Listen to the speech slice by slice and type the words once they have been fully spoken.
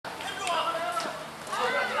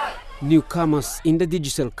Newcomers in the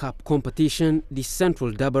Digital Cup competition, the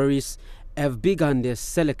Central Dabaris, have begun their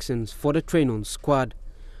selections for the train-on squad.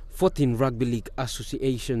 14 rugby league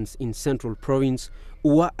associations in Central Province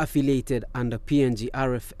who are affiliated under PNG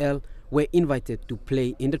RFL were invited to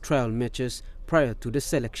play in the trial matches prior to the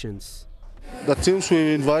selections. The teams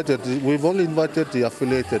we've only invited the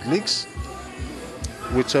affiliated leagues,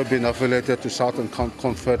 which have been affiliated to Southern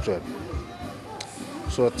Confederate.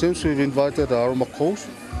 So the teams we've invited are Aroma Coast,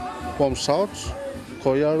 Pom South,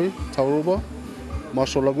 Koyari, Taruba,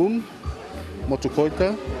 Marshall Lagoon,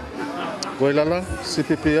 Motukoita, Goilala,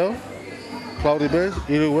 CPPL, Cloudy Bay,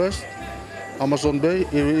 Erie West, Amazon Bay,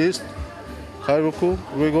 Erie East, Kairuku,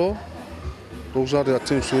 Rigo. Those are the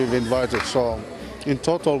teams we've invited. So in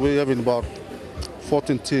total we have about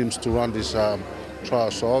 14 teams to run this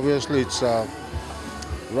trial. So obviously it's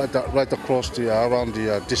right across around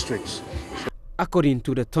the districts. According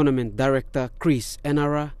to the tournament director Chris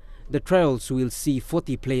Enara, the trials will see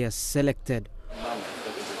 40 players selected,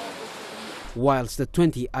 whilst the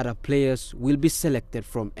 20 other players will be selected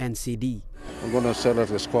from NCD. We're going to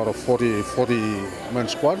select a squad of 40-man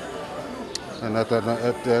squad, and at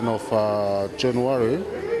the end of January,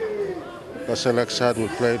 the select side will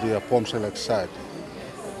play the POM select side.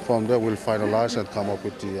 From there, we'll finalize and come up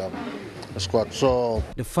with the squad. So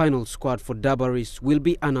the final squad for Dabaris will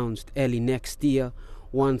be announced early next year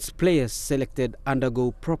once players selected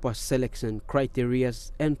undergo proper selection criteria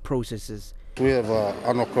and processes. We have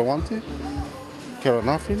Ano Krawanti,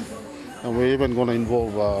 Keranafin, and we're even going to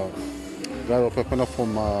involve Gairo Pepena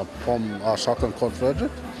from Southern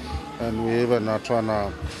Confederate, and we even are trying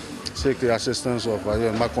to seek the assistance of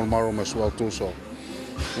Michael Marum as well too. So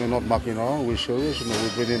we're not mucking around. We're serious. We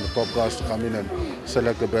bring in the top guys to come in and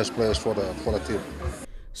select the best players for the team.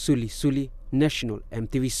 Suli, National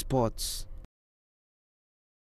EMTV Sports.